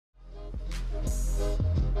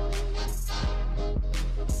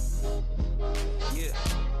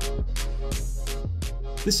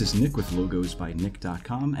This is Nick with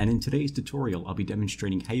logosbynick.com, and in today's tutorial I'll be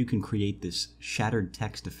demonstrating how you can create this shattered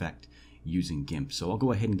text effect using GIMP. So I'll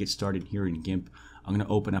go ahead and get started here in GIMP. I'm going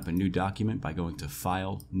to open up a new document by going to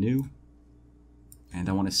File, New, and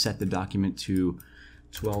I want to set the document to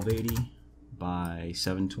 1280 by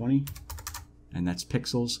 720, and that's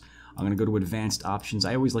pixels. I'm going to go to Advanced Options.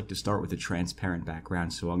 I always like to start with a transparent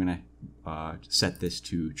background, so I'm going to set this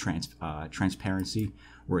to transparency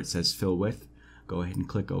where it says Fill With. Go ahead and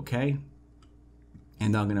click OK,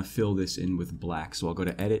 and I'm going to fill this in with black. So I'll go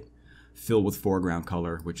to Edit, Fill with Foreground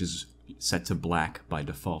Color, which is set to black by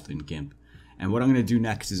default in GIMP. And what I'm going to do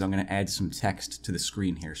next is I'm going to add some text to the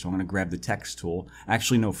screen here. So I'm going to grab the text tool.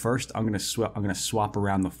 Actually, no, first I'm going to swap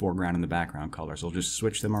around the foreground and the background color. So I'll just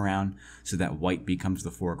switch them around so that white becomes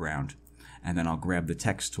the foreground. And then I'll grab the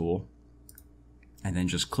text tool and then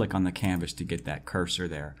just click on the canvas to get that cursor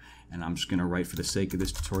there. And I'm just going to write, for the sake of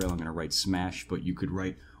this tutorial, I'm going to write Smash, but you could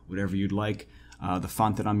write whatever you'd like. The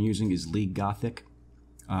font that I'm using is League Gothic.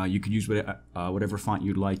 You could use whatever font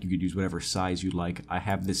you'd like. You could use whatever size you'd like. I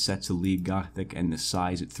have this set to League Gothic and the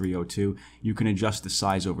size at 302. You can adjust the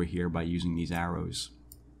size over here by using these arrows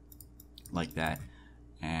like that.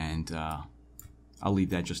 And I'll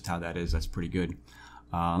leave that just how that is. That's pretty good.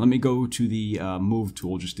 Let me go to the Move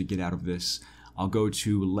tool just to get out of this. I'll go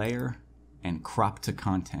to Layer and Crop to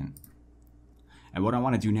Content. And what I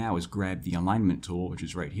want to do now is grab the Alignment tool, which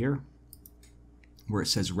is right here, where it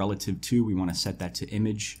says Relative to. We want to set that to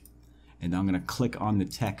Image. And I'm going to click on the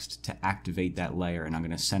text to activate that layer, and I'm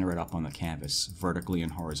going to center it up on the canvas, vertically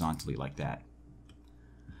and horizontally like that.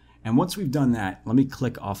 And once we've done that, let me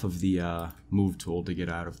click off of the Move tool to get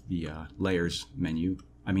out of the Layers menu.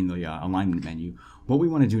 I mean the Alignment menu. What we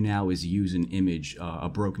want to do now is use an image, a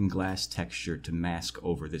broken glass texture, to mask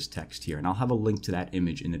over this text here. And I'll have a link to that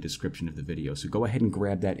image in the description of the video. So go ahead and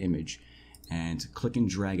grab that image and click and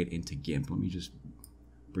drag it into GIMP. Let me just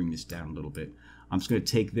bring this down a little bit. I'm just going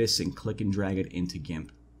to take this and click and drag it into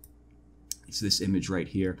GIMP. It's this image right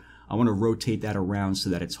here. I want to rotate that around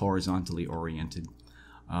so that it's horizontally oriented.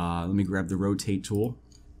 Let me grab the Rotate tool.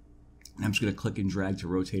 And I'm just going to click and drag to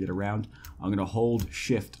rotate it around. I'm going to hold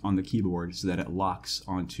Shift on the keyboard so that it locks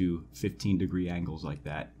onto 15-degree angles like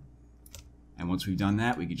that. And once we've done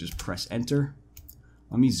that, we can just press Enter.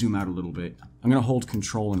 Let me zoom out a little bit. I'm going to hold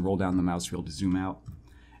Control and roll down the mouse wheel to zoom out.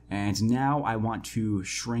 And now I want to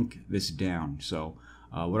shrink this down. So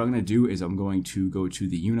what I'm going to do is I'm going to go to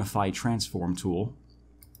the Unify Transform tool,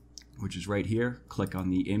 which is right here. Click on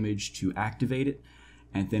the image to activate it.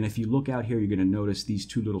 And then if you look out here, you're going to notice these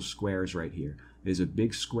two little squares right here. There's a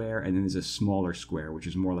big square and then there's a smaller square, which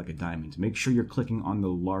is more like a diamond. Make sure you're clicking on the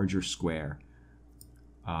larger square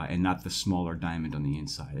and not the smaller diamond on the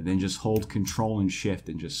inside. And then just hold Control and Shift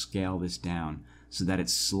and just scale this down so that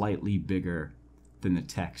it's slightly bigger than the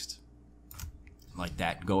text. Like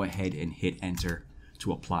that. Go ahead and hit Enter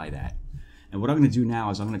to apply that. And what I'm going to do now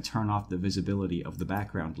is I'm going to turn off the visibility of the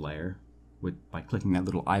background layer by clicking that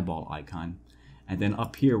little eyeball icon. And then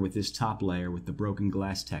up here with this top layer with the broken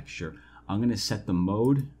glass texture, I'm going to set the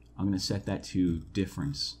mode. I'm going to set that to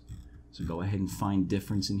difference. So go ahead and find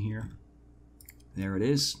difference in here. There it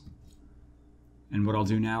is. And what I'll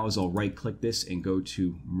do now is I'll right click this and go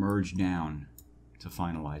to merge down to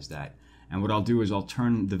finalize that. And what I'll do is I'll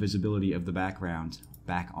turn the visibility of the background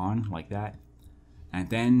back on like that. And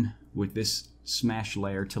then with this smash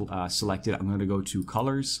layer selected, I'm going to go to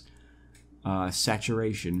Colors,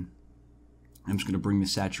 Saturation. I'm just going to bring the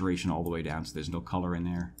saturation all the way down so there's no color in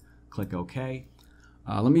there. Click OK.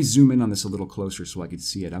 Let me zoom in on this a little closer so I can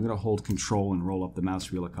see it. I'm going to hold Control and roll up the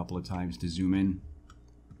mouse wheel a couple of times to zoom in.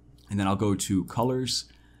 And then I'll go to Colors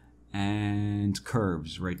and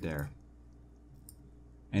Curves right there.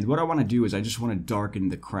 And what I want to do is I just want to darken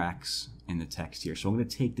the cracks in the text here. So I'm going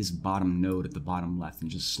to take this bottom node at the bottom left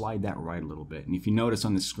and just slide that right a little bit. And if you notice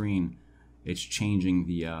on the screen, it's changing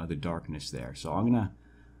the darkness there. So I'm going to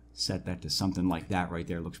set that to something like that right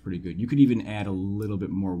there. Looks pretty good. You could even add a little bit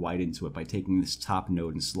more white into it by taking this top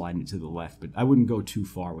node and sliding it to the left, but I wouldn't go too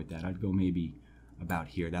far with that. I'd go maybe about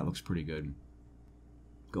here. That looks pretty good.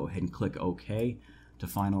 Go ahead and click OK to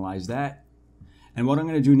finalize that. And what I'm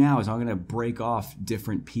going to do now is I'm going to break off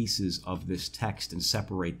different pieces of this text and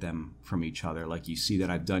separate them from each other, like you see that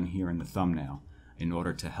I've done here in the thumbnail, in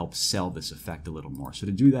order to help sell this effect a little more. So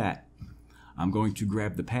to do that, I'm going to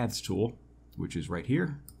grab the Paths tool, which is right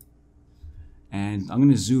here. And I'm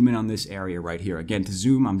going to zoom in on this area right here. Again, to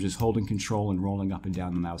zoom, I'm just holding Control and rolling up and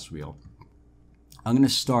down the mouse wheel. I'm going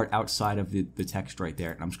to start outside of the text right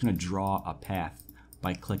there. And I'm just going to draw a path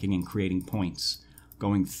by clicking and creating points,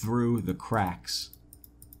 going through the cracks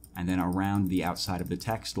and then around the outside of the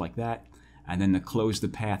text like that. And then to close the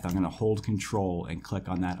path, I'm going to hold Control and click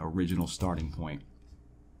on that original starting point.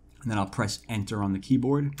 And then I'll press Enter on the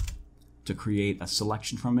keyboard to create a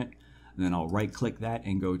selection from it. And then I'll right-click that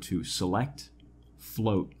and go to Select,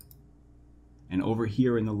 Float. And over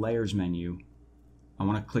here in the Layers menu, I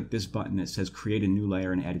want to click this button that says Create a New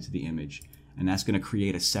Layer and Add it to the image. And that's going to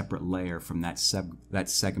create a separate layer from that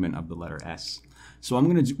segment of the letter S. So what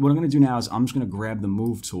I'm going to do now is I'm just going to grab the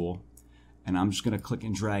Move tool, and I'm just going to click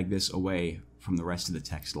and drag this away from the rest of the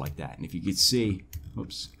text like that. And if you could see,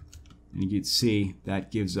 oops, and you can see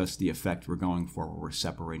that gives us the effect we're going for, where we're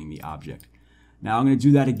separating the object. Now I'm going to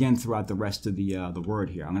do that again throughout the rest of the word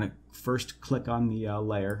here. I'm going to first click on the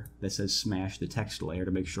layer that says Smash, the text layer,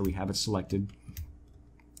 to make sure we have it selected.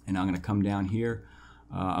 And I'm going to come down here.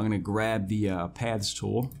 I'm going to grab the Paths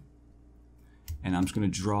tool, and I'm just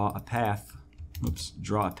going to draw a path. Oops,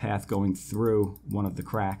 draw a path going through one of the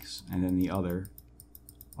cracks, and then the other,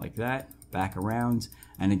 like that. Back around,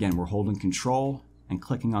 and again we're holding Control and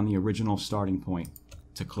clicking on the original starting point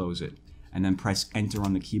to close it, and then press Enter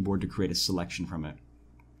on the keyboard to create a selection from it.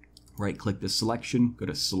 Right click the selection, go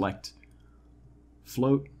to Select,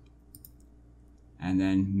 Float, and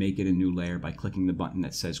then make it a new layer by clicking the button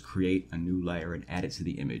that says Create a New Layer and add it to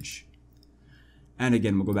the image. And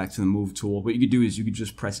again, we'll go back to the Move tool. What you could do is you could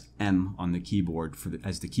just press M on the keyboard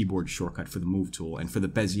as the keyboard shortcut for the Move tool, and for the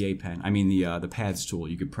Bezier pen, the Paths tool,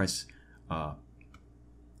 you could press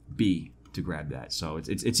B to grab that. So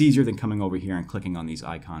it's easier than coming over here and clicking on these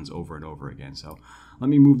icons over and over again. So let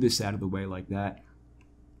me move this out of the way like that.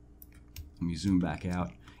 Let me zoom back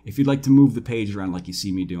out. If you'd like to move the page around like you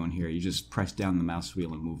see me doing here, you just press down the mouse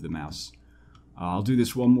wheel and move the mouse. I'll do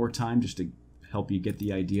this one more time just to help you get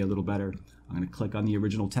the idea a little better. I'm going to click on the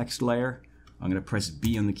original text layer. I'm going to press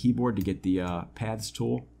B on the keyboard to get the Paths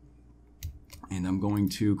tool. And I'm going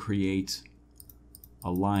to create a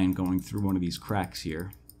line going through one of these cracks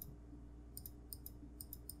here.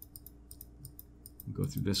 Go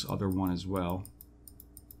through this other one as well.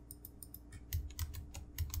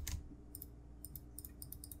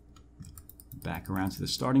 Back around to the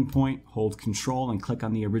starting point, hold Control and click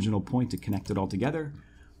on the original point to connect it all together.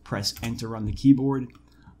 Press Enter on the keyboard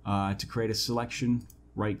to create a selection.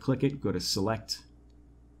 Right click it, go to Select,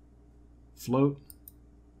 Float,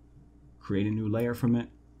 create a new layer from it,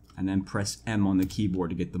 and then press M on the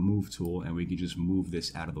keyboard to get the Move tool, and we can just move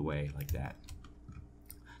this out of the way like that.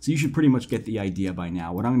 So you should pretty much get the idea by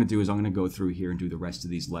now. What I'm going to do is I'm going to go through here and do the rest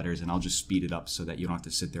of these letters, and I'll just speed it up so that you don't have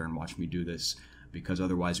to sit there and watch me do this, because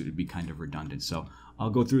otherwise it would be kind of redundant. So I'll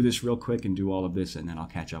go through this real quick and do all of this, and then I'll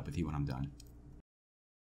catch up with you when I'm done.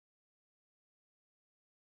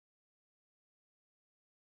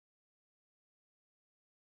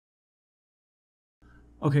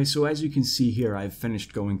 Okay, so as you can see here, I've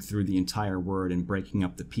finished going through the entire word and breaking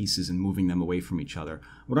up the pieces and moving them away from each other.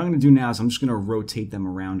 What I'm going to do now is I'm just going to rotate them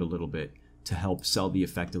around a little bit to help sell the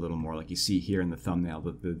effect a little more. Like you see here in the thumbnail,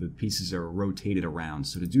 the pieces are rotated around.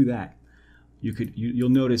 So to do that, you'll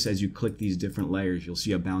notice as you click these different layers, you'll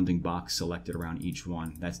see a bounding box selected around each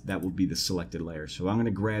one. That will be the selected layer. So I'm going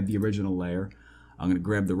to grab the original layer. I'm going to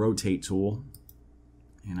grab the Rotate tool,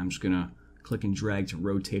 and I'm just going to click and drag to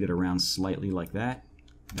rotate it around slightly like that.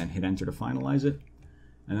 Then hit Enter to finalize it.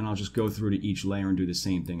 And then I'll just go through to each layer and do the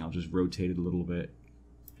same thing. I'll just rotate it a little bit,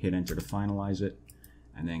 hit Enter to finalize it,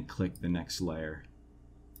 and then click the next layer.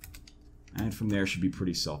 And from there should be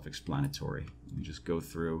pretty self-explanatory. You just go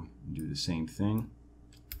through and do the same thing.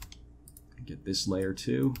 Get this layer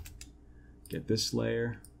too. Get this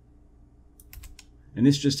layer. And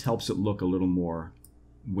this just helps it look a little more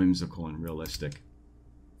whimsical and realistic.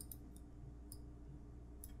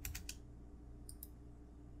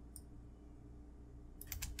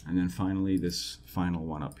 And then finally this final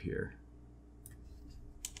one up here.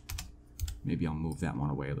 Maybe I'll move that one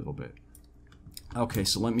away a little bit. Okay,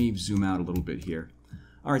 so let me zoom out a little bit here.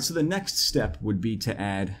 Alright, so the next step would be to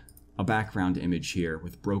add a background image here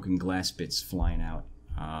with broken glass bits flying out.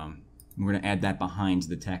 We're going to add that behind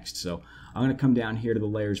the text. So I'm going to come down here to the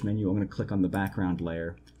Layers menu. I'm going to click on the background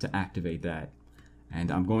layer to activate that.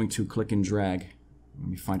 And I'm going to click and drag. Let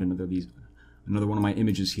me find another one of my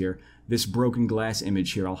images here. This broken glass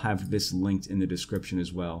image here, I'll have this linked in the description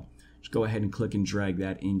as well. Just go ahead and click and drag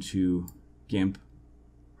that into GIMP.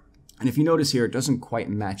 And if you notice here, it doesn't quite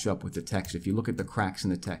match up with the text. If you look at the cracks in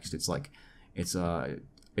the text, it's like it's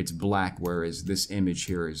black, whereas this image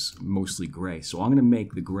here is mostly gray. So I'm going to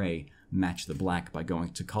make the gray match the black by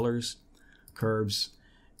going to Colors, Curves,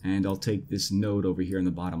 and I'll take this node over here in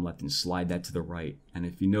the bottom left and slide that to the right. And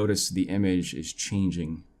if you notice, the image is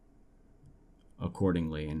changing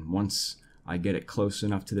accordingly. And once I get it close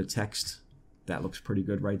enough to the text that looks pretty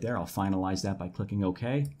good right there. I'll finalize that by clicking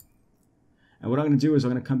OK. And what I'm going to do is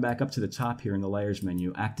I'm going to come back up to the top here in the Layers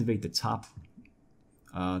menu, activate the top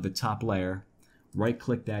layer,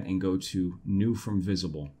 right-click that, and go to New from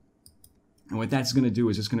Visible. And what that's going to do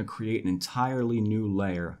is it's going to create an entirely new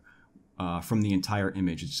layer from the entire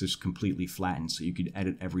image. It's just completely flattened, so you could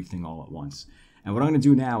edit everything all at once. And what I'm going to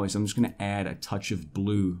do now is I'm just going to add a touch of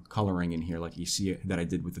blue coloring in here, like you see that I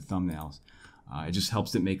did with the thumbnails. It just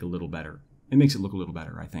helps it make a little better. It makes it look a little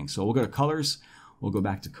better, I think. So we'll go to Colors, we'll go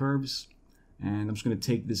back to Curves, and I'm just going to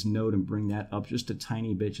take this node and bring that up just a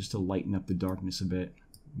tiny bit, just to lighten up the darkness a bit.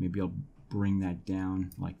 Maybe I'll bring that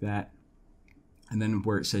down like that. And then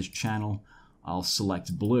where it says Channel, I'll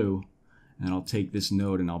select Blue, and I'll take this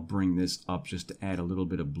node and I'll bring this up just to add a little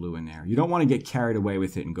bit of blue in there. You don't want to get carried away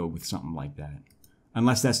with it and go with something like that.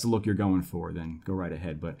 Unless that's the look you're going for, then go right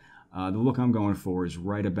ahead. But the look I'm going for is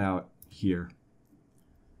right about here.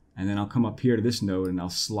 And then I'll come up here to this node and I'll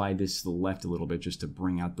slide this to the left a little bit just to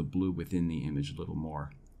bring out the blue within the image a little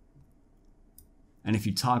more. And if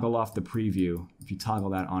you toggle off the preview, if you toggle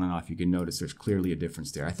that on and off, you can notice there's clearly a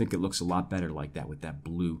difference there. I think it looks a lot better like that with that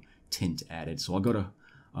blue tint added. So I'll go to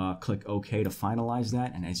click OK to finalize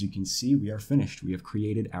that, and as you can see, we are finished. We have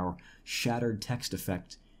created our shattered text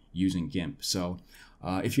effect using GIMP. So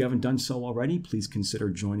if you haven't done so already, please consider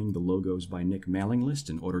joining the Logos by Nick mailing list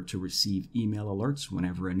in order to receive email alerts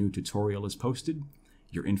whenever a new tutorial is posted.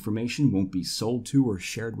 Your information won't be sold to or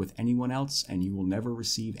shared with anyone else, and you will never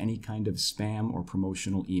receive any kind of spam or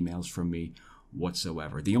promotional emails from me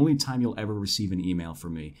whatsoever. The only time you'll ever receive an email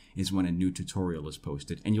from me is when a new tutorial is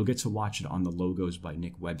posted, and you'll get to watch it on the Logos by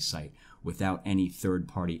Nick website without any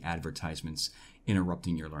third-party advertisements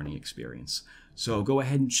interrupting your learning experience. So go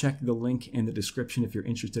ahead and check the link in the description if you're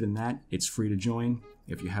interested in that. It's free to join.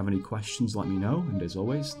 If you have any questions, let me know, and as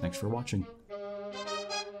always, thanks for watching.